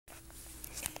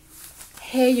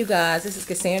Hey you guys, this is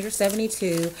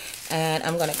Cassandra72 and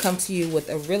I'm going to come to you with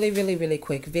a really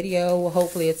quick video.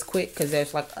 Hopefully it's quick because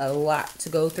there's like a lot to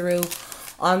go through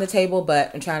on the table,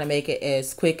 but I'm trying to make it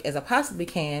as quick as I possibly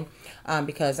can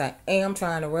because I am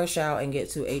trying to rush out and get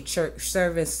to a church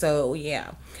service. So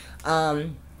yeah,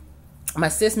 my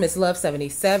sis Miss Love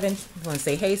 77, I want to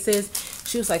say hey sis.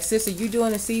 She was like, sister, you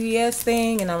doing the CVS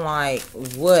thing? And I'm like,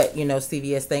 what,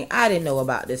 CVS thing? I didn't know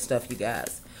about this stuff, you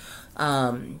guys.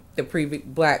 The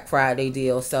pre-Black Friday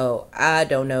deal. So I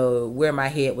don't know where my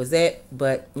head was at,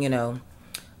 but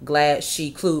glad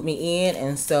she clued me in.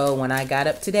 And so when I got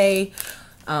up today,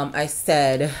 I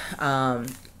said,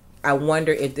 I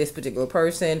wonder if this particular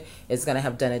person is going to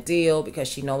have done a deal because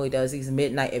she normally does these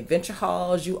midnight adventure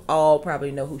hauls. You all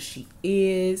probably know who she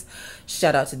is.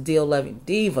 Shout out to Deal Loving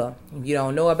Diva. If you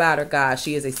don't know about her, guys,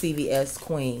 she is a CVS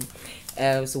queen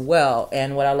as well.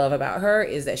 And what I love about her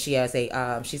is that she has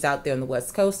a she's out there on the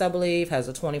West Coast, I believe, has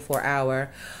a 24-hour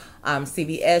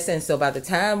CVS, and so by the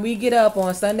time we get up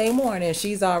on Sunday morning,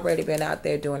 she's already been out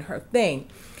there doing her thing.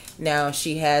 Now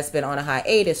she has been on a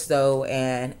hiatus though,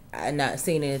 and I've not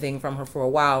seen anything from her for a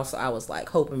while, so I was like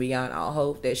hoping beyond all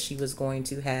hope that she was going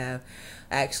to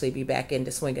actually be back in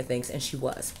the swing of things, and she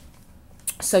was.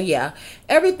 So yeah,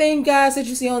 everything, guys, that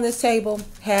you see on this table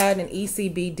had an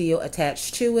ECB deal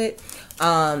attached to it.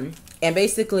 And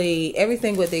basically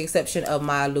everything with the exception of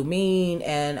my Lumine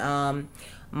and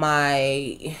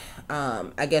my,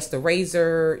 I guess the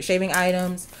razor shaving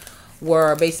items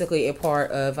were basically a part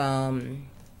of,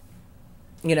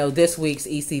 this week's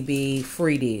ECB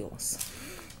free deals.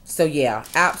 So yeah,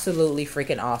 absolutely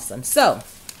freaking awesome. So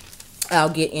I'll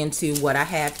get into what I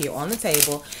have here on the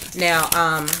table.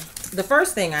 Now, the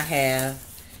first thing I have,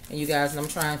 and you guys, and I'm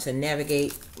trying to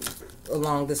navigate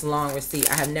along this long receipt.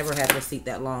 I have never had a receipt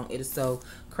that long. It is so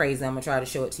crazy. I'm going to try to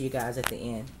show it to you guys at the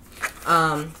end.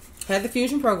 Had the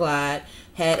Fusion Pro Glide,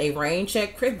 had a rain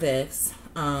check for this.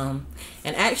 And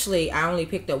actually, I only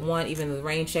picked up one, even though the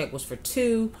rain check was for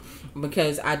two,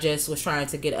 because I just was trying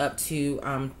to get up to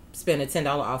spend a $10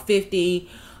 off 50.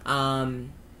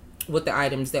 With the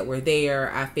items that were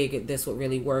there, I figured this would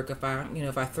really work if I,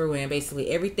 if I threw in basically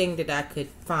everything that I could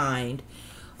find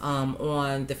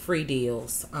on the free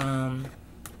deals, and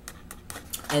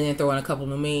then throw in a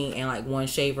couple of me and like one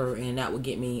shaver, and that would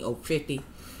get me over 50.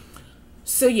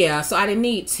 So yeah, so I didn't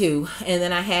need two, and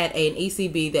then I had an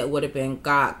ECB that would have been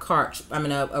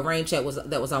a rain check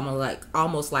that was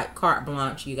almost like carte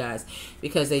blanche, you guys,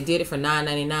 because they did it for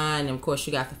 $9.99, and of course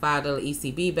you got the $5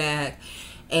 ECB back.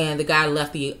 And the guy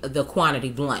left the quantity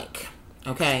blank,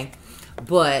 okay?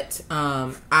 But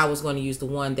I was going to use the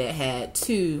one that had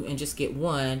two and just get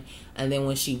one. And then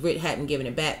when she hadn't given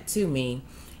it back to me,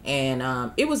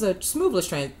 and it was a seamless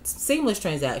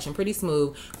transaction, pretty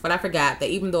smooth. But I forgot that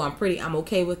even though I'm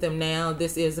okay with them now,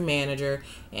 this is a manager,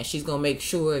 and she's going to make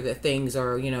sure that things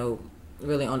are,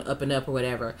 really on up and up or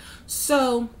whatever.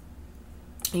 So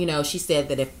she said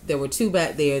that if there were two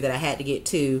back there that I had to get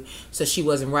two, so she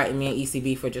wasn't writing me an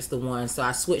ECB for just the one. So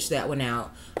I switched that one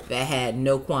out that had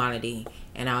no quantity,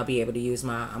 and I'll be able to use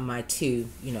my two,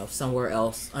 somewhere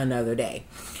else another day.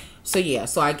 So yeah,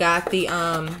 so I got the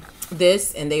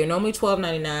this, and they are normally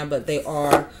 $12.99, but they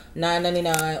are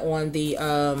 $9.99 on the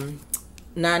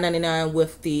 $9.99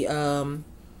 with the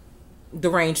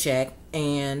rain check,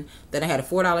 and then I had a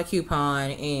 $4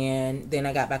 coupon, and then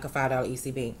I got back a $5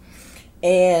 ECB.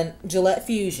 And Gillette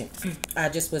Fusion, I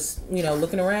just was,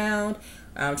 looking around,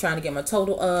 trying to get my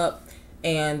total up,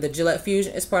 and the Gillette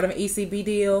Fusion is part of an ECB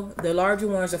deal. The larger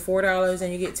ones are $4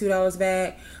 and you get $2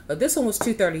 back, but this one was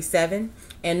 $2.37,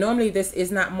 and normally this is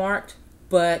not marked,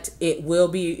 but it will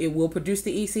produce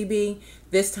the ECB.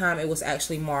 This time it was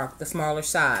actually marked, the smaller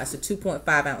size, the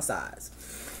 2.5 ounce size.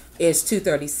 It's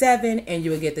 $2.37, and you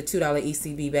will get the $2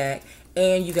 ECB back.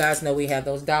 And you guys know we have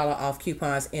those $1 off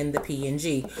coupons in the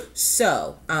P&G.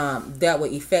 So that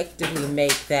would effectively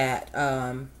make that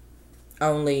to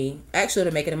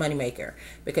make it a money maker,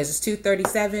 because it's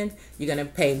 $2.37. You're gonna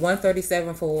pay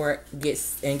 $1.37 for it, get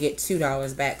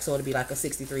 $2 back, so it'll be like a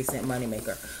 63-cent money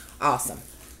maker. Awesome.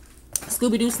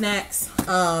 Scooby-Doo snacks.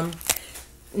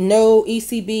 No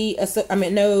ECB.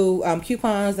 No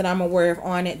coupons that I'm aware of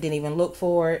on it. Didn't even look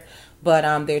for it. But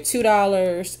they're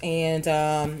 $2,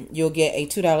 and you'll get a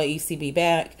 $2 ECB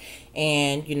back.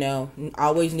 And,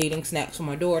 always needing snacks for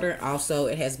my daughter. Also,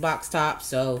 it has box tops,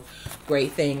 so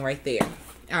great thing right there.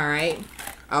 All right.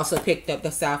 I also picked up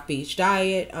the South Beach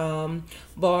Diet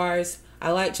bars.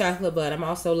 I like chocolate, but I'm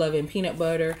also loving peanut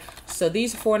butter. So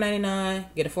these are $4.99.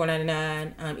 Get a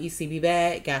 $4.99 ECB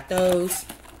bag. Got those.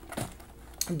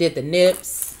 Did the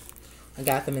nips. I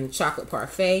got them in the chocolate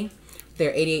parfait.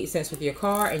 they're 88 cents with your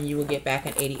card, and you will get back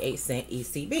an 88-cent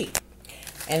ECB.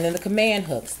 And then the command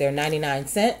hooks, they're 99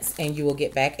 cents, and you will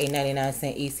get back a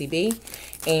 99-cent ECB.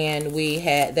 And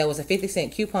there was a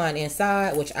 50-cent coupon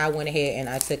inside, which I went ahead and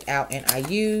I took out and I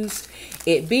used.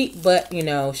 It beat, but you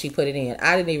know, she put it in.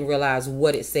 I didn't even realize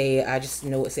what it said. I just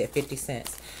know it said 50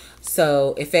 cents.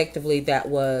 So effectively, that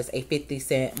was a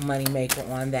 50-cent money maker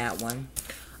on that one.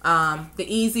 The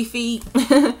Easy Feet,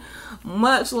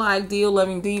 much like Deal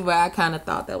Loving Diva, I kind of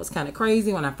thought that was kind of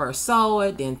crazy when I first saw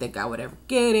it. Didn't think I would ever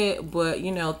get it, but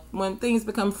you know, when things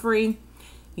become free,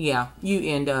 yeah, you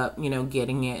end up, you know,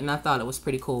 getting it. And I thought it was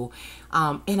pretty cool.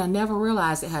 And I never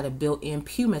realized it had a built-in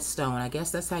pumice stone. I guess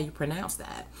that's how you pronounce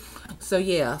that. So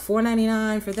yeah,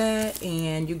 $4.99 for that,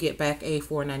 and you get back a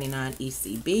 $4.99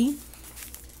 ECB.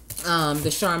 The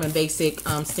Charmin Basic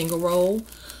single roll.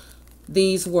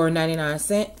 These were 99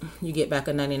 cents. You get back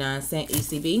a 99-cent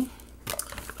ECB.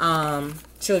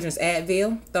 Children's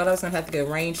Advil. Thought I was going to have to get a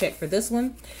rain check for this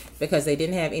one because they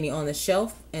didn't have any on the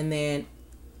shelf. And then,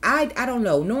 I don't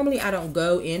know. Normally, I don't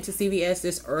go into CVS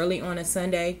this early on a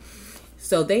Sunday.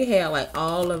 So they had like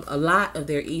a lot of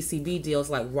their ECB deals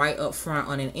like right up front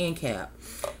on an end cap.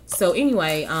 So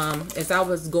anyway, as I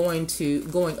was going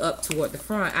up toward the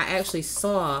front, I actually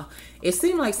saw, it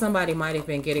seemed like somebody might have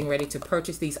been getting ready to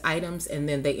purchase these items, and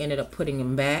then they ended up putting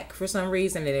them back for some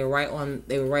reason, and they were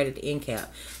right at the end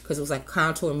cap, because it was like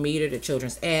contour meter, the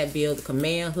Children's Advil, the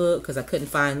command hook, because I couldn't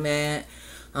find that.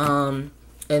 And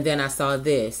then I saw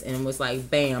this, and it was like,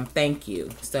 bam, thank you.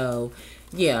 So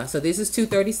yeah, so this is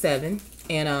 $2.37,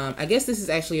 and I guess this is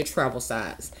actually a travel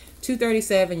size.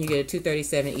 $2.37, you get a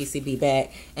 $2.37 ECB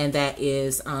back, and that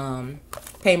is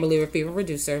pain reliever, fever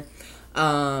reducer,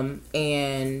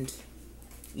 and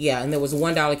yeah, and there was a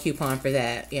 $1 coupon for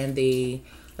that. And the,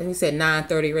 like I said,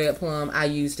 930 Red Plum, I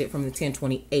used it from the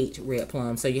 1028 Red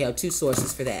Plum, so you have two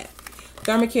sources for that.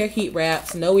 Thermacare heat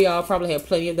wraps. Know we all probably had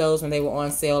plenty of those when they were on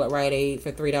sale at Rite Aid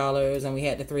for $3, and we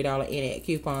had the $3 in-it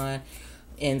coupon,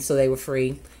 and so they were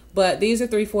free. But these are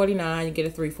 $3.49. You get a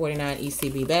 $3.49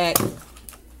 ECB back.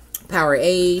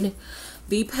 Powerade.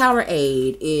 The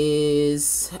Powerade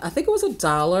is, I think it was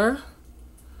 $1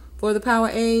 for the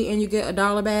Powerade, and you get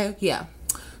 $1 back. Yeah.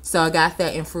 So I got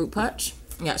that in fruit punch.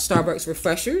 I got Starbucks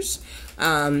refreshers.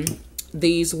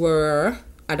 These were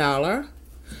 $1,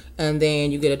 and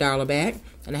then you get $1 back,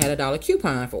 and I had a $1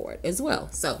 coupon for it as well.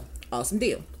 So awesome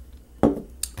deal.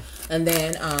 And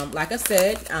then, like I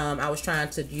said, I was trying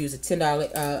to use a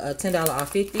 $10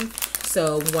 off 50.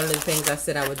 So one of the things I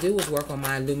said I would do was work on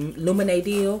my Lumine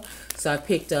deal. So I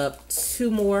picked up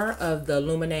 2 more of the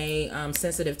Lumine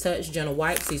Sensitive Touch Gentle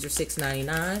Wipes. These are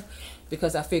 $6.99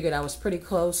 because I figured I was pretty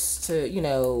close to, you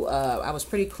know,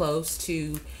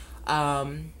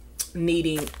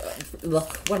 needing,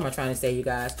 look, what am I trying to say, you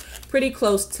guys? Pretty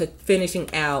close to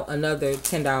finishing out another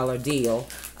 $10 deal,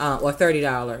 or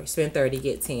 $30. Spend 30,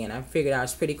 get 10. I figured I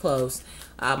was pretty close.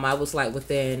 I was like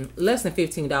within less than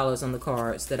 $15 on the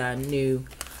cards that I knew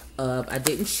of. I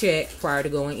didn't check prior to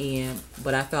going in,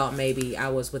 but I thought maybe I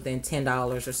was within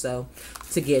 $10 or so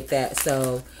to get that.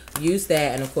 So use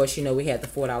that, and of course, you know, we had the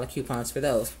 $4 coupons for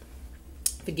those.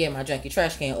 Forget my junky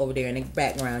trash can over there in the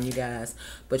background, you guys,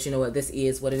 but you know what, this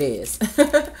is what it is.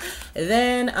 And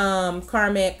then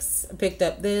Carmex, picked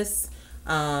up this,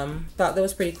 thought that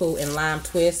was pretty cool, in Lime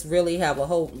Twist. Really have a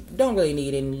whole, don't really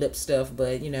need any lip stuff,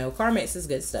 but you know, Carmex is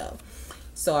good stuff,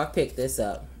 so I picked this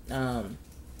up.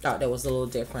 Thought that was a little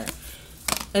different,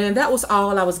 and then that was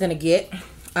all I was gonna get.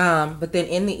 But then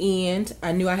in the end,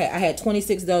 I knew I had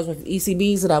 $26 worth of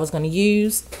ECBs that I was gonna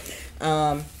use.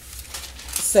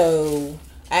 So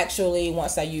actually,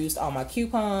 once I used all my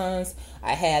coupons,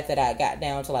 I got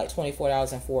down to like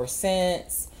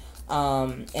 $24.04.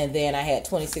 And then I had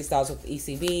 $26 with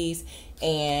ECBs.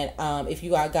 And if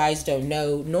you guys don't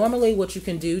know, normally what you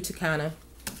can do to kind of,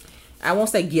 I won't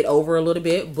say get over a little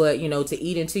bit, but you know, to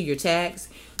eat into your tax,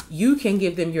 you can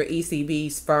give them your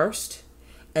ECBs first.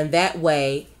 And that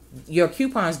way, your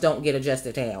coupons don't get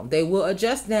adjusted down. They will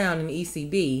adjust down in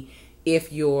ECB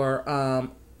if you're a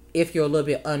little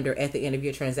bit under at the end of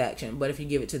your transaction. But if you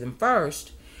give it to them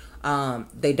first,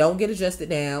 they don't get adjusted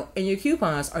down, and your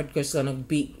coupons are just going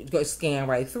to scan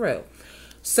right through.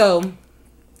 So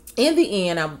in the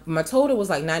end, my total was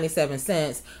like 97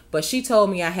 cents, but she told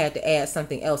me I had to add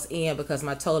something else in because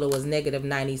my total was negative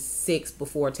 96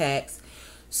 before tax.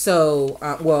 So,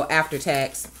 well, after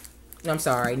tax, I'm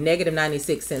sorry, negative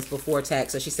 96 cents before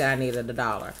tax. So she said I needed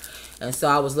 $1. And so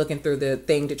I was looking through the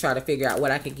thing to try to figure out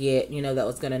what I could get, you know, that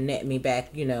was going to net me back,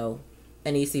 you know,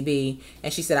 an ECB.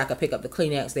 And she said I could pick up the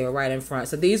Kleenex. They were right in front.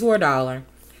 So these were $1,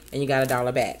 and you got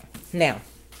 $1 back. Now,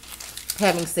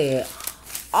 having said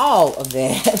all of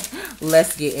that,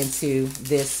 let's get into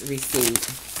this receipt.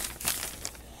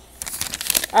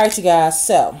 All right, you guys.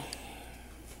 So,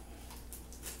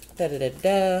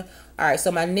 all right,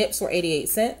 so my nips were 88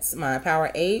 cents. My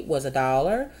Powerade was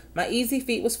 $1. My Easy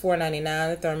Feet was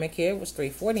 $4.99. The Thermacare was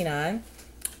 $3.49.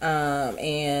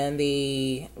 And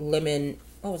the lemon,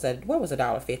 what was that? What was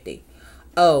 $1.50?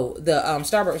 Oh, the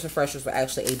Starbucks refreshers were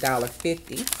actually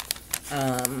 $1.50.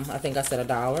 I think I said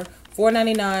 $1.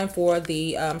 $4.99 for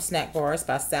the snack bars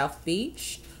by South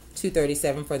Beach.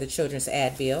 $2.37 for the children's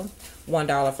Advil.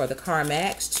 $1 for the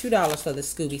CarMax. $2 for the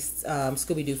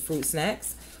Scooby-Doo fruit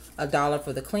snacks. $1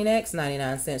 for the Kleenex.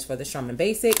 99 cents for the Sherman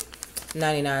Basic.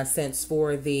 99 cents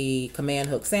for the Command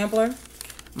Hook sampler.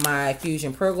 My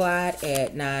Fusion Pro Glide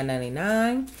at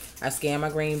 $9.99. I scanned my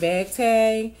green bag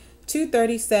tag.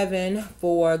 $2.37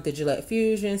 for the Gillette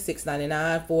Fusion.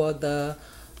 $6.99 for the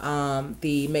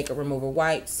makeup remover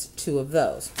wipes. 2 of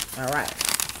those. All right.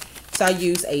 So I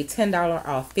used a $10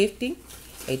 off 50,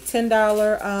 a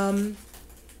 $10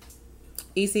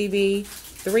 ECB,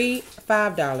 3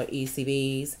 $5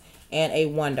 ECBs, and a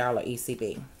 $1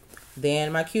 ECB.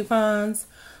 Then my coupons,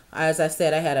 as I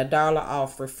said, I had a $1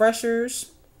 off refreshers.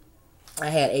 I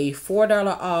had a $4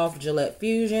 off Gillette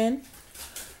Fusion.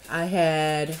 I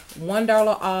had $1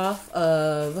 off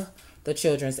of the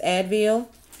children's Advil,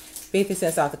 50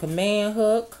 cents off the Command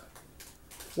Hook.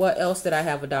 What else did I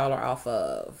have a $1 off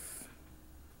of?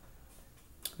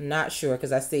 Not sure,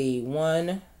 because I see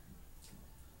one.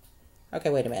 Okay,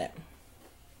 wait a minute.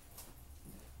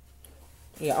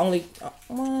 Yeah, only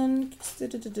one.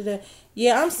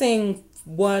 Yeah, I'm seeing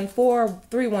three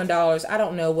 $1. I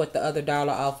don't know what the other $1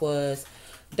 off was.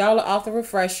 $1 off the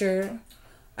refresher.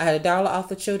 I had a $1 off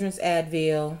the children's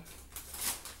Advil.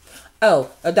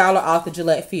 Oh, a $1 off the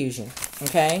Gillette Fusion.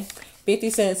 Okay, 50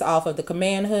 cents off of the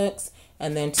Command Hooks,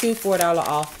 and then $4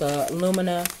 off the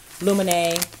Lumine.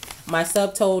 My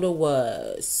subtotal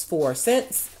was 4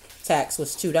 cents. Tax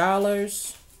was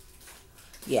 $2.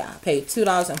 Yeah, I paid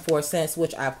 $2.04,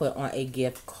 which I put on a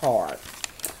gift card.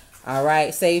 All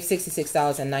right, saved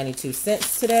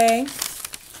 $66.92 today.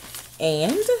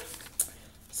 And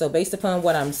so based upon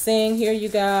what I'm seeing here, you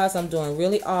guys, I'm doing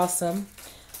really awesome.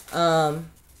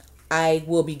 I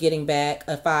will be getting back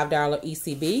a $5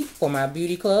 ECB for my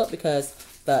beauty club, because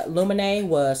the Lumine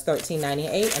was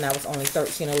 $13.98 and I was only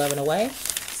 $13.11 away.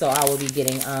 So I will be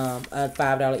getting a $5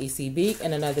 ECB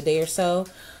in another day or so.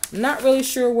 Not really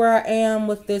sure where I am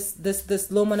with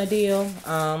this Lumina deal.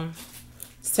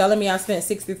 It's telling me I spent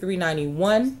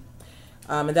 $63.91,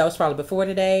 and that was probably before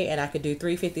today, and I could do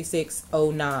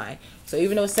 $356.09. So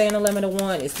even though it's saying a limit of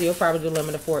 1, it's still probably the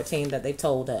limit of 14 that they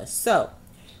told us. So,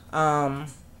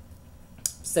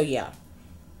 so yeah.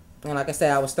 And like I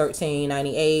said, I was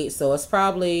 $13.98, so it's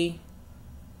probably,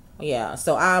 yeah.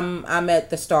 So I'm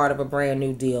at the start of a brand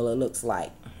new deal, it looks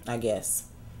like, I guess.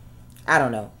 I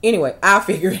don't know. Anyway, I'll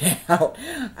figure it out.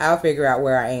 I'll figure out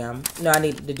where I am. No, I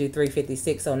need to do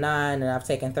 $356.09, and I've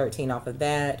taken 13 off of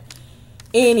that.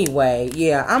 Anyway,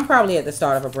 yeah, I'm probably at the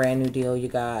start of a brand new deal, you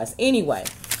guys. Anyway,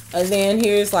 and then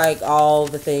here's like all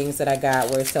the things that I got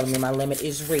where it's telling me my limit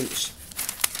is reached.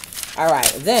 All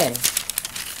right, then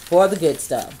for the good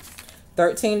stuff,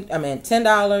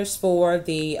 $10 for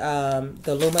the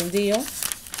Lumen deal,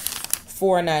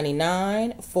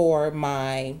 $4.99 for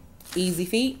my Easy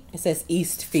Feet. It says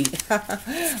East Feet,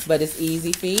 but it's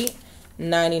Easy Feet.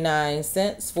 99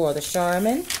 cents for the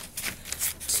Charmin.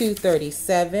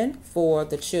 $2.37 for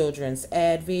the children's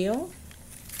Advil.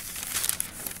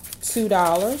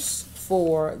 $2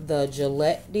 for the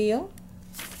Gillette deal.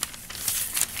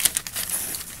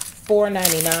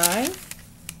 $4.99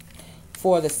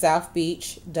 for the South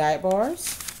Beach Diet Bars.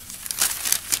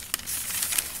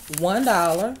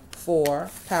 $1 for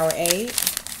Powerade.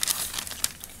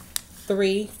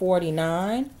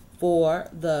 $3.49 for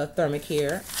the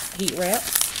Thermacare heat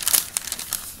wraps.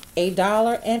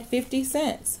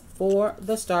 $1.50 for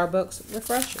the Starbucks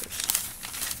refreshers.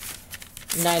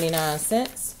 99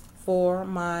 cents for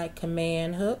my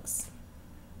Command Hooks.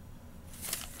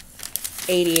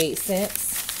 88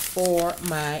 cents for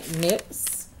my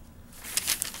nips.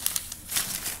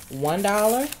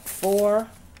 $1 for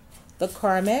the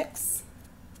Carmex.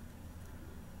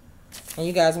 And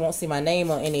you guys won't see my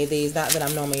name on any of these. Not that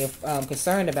I'm normally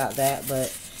concerned about that, but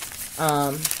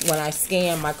when I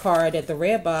scanned my card at the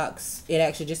red box, it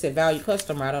actually just said value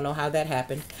customer. I don't know how that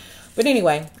happened. But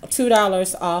anyway,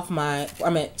 $2 off my,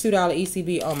 $2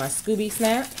 ECB on my Scooby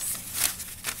Snaps.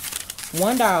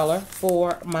 $1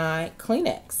 for my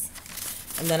Kleenex.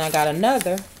 And then I got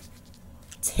another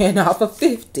 10 off of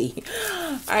 50.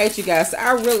 All right, you guys. So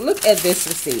I really look at this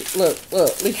receipt. Look,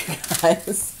 you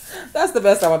guys. That's the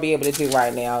best I'm gonna be able to do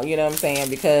right now. You know what I'm saying?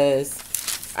 Because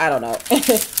I don't know.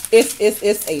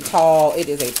 It's a tall. It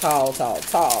is a tall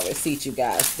receipt, you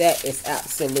guys. That is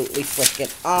absolutely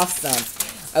freaking awesome.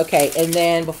 Okay, and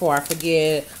then before I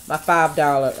forget, my $5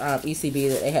 ECB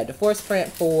that they had to force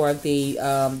print for the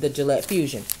Gillette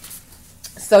Fusion.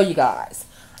 So you guys,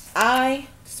 I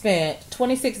spent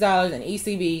 $26 in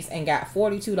ECBs and got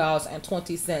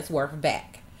 $42.20 worth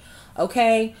back.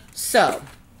 Okay, so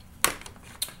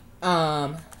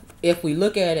if we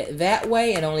look at it that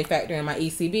way and only factor in my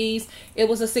ECBs, it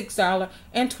was a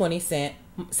 $16.20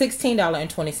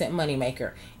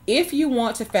 moneymaker. If you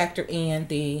want to factor in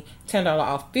the $10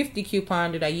 off 50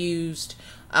 coupon that I used,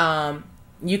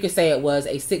 you could say it was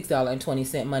a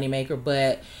 $6.20 moneymaker.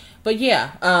 But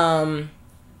yeah,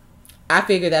 I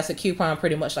figure that's a coupon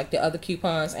pretty much like the other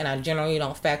coupons, and I generally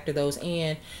don't factor those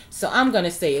in. So I'm going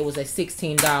to say it was a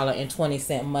 $16.20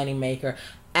 moneymaker.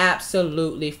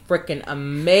 Absolutely freaking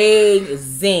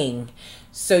amazing.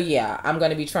 So yeah, I'm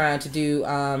going to be trying to do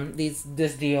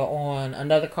this deal on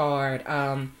another card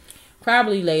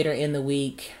probably later in the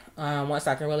week, once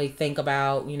I can really think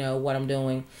about, you know, what I'm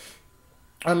doing,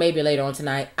 or maybe later on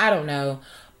tonight. I don't know.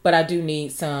 But I do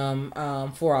need some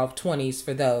 4 off 20s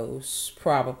for those,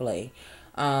 probably.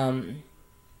 But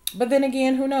then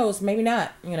again, who knows? Maybe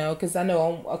not, you know, because I know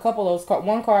on a couple of those,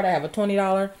 one card I have a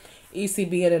 $20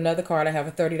 ECB, and another card I have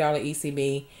a $30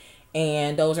 ECB.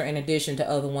 And those are in addition to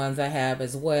other ones I have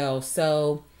as well.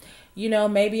 So, you know,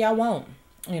 maybe I won't.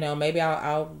 You know, maybe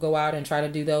I'll go out and try to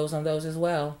do those on those as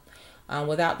well,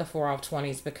 without the 4 off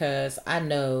 20s, because I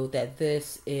know that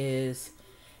this is...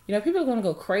 You know, people are going to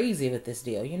go crazy with this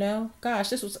deal, you know. Gosh,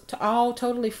 this was all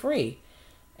totally free.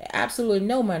 Absolutely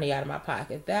no money out of my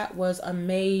pocket. That was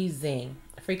amazing.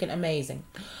 Freaking amazing.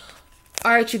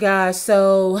 All right, you guys.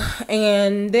 So,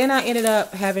 and then I ended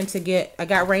up having to I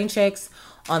got rain checks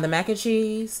on the mac and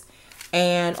cheese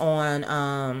and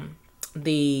on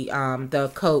the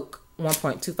Coke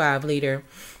 1.25 liter.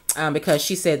 Because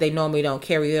she said they normally don't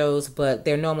carry those, but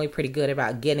they're normally pretty good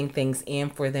about getting things in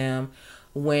for them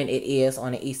when it is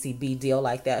on an ECB deal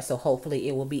like that. So hopefully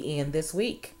it will be in this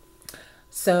week.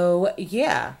 So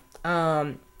yeah,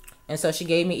 and so she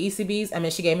gave me ECBs. I mean,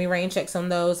 she gave me rain checks on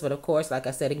those, but of course, like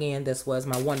I said again, this was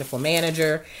my wonderful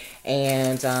manager,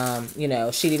 and you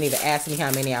know, she didn't even ask me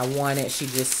how many I wanted. She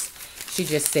just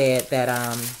said that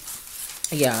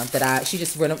yeah, that she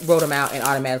just wrote them out and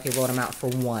automatically wrote them out for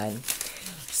one.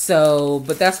 So,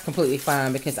 but that's completely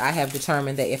fine, because I have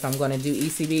determined that if I'm going to do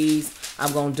ECBs,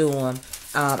 I'm going to do them.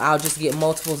 I'll just get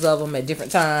multiples of them at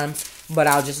different times, but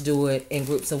I'll just do it in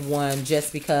groups of one,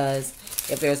 just because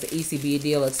if there's an ECB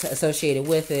deal associated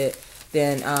with it,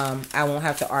 then I won't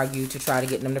have to argue to try to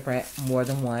get them to print more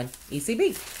than one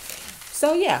ECB.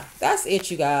 So yeah, that's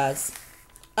it, you guys.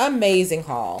 Amazing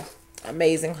haul.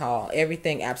 Amazing haul.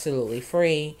 Everything absolutely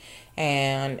free,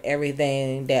 and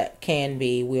everything that can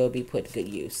be will be put to good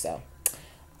use. So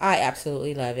I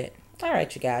absolutely love it. All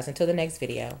right, you guys, until the next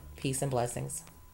video, peace and blessings.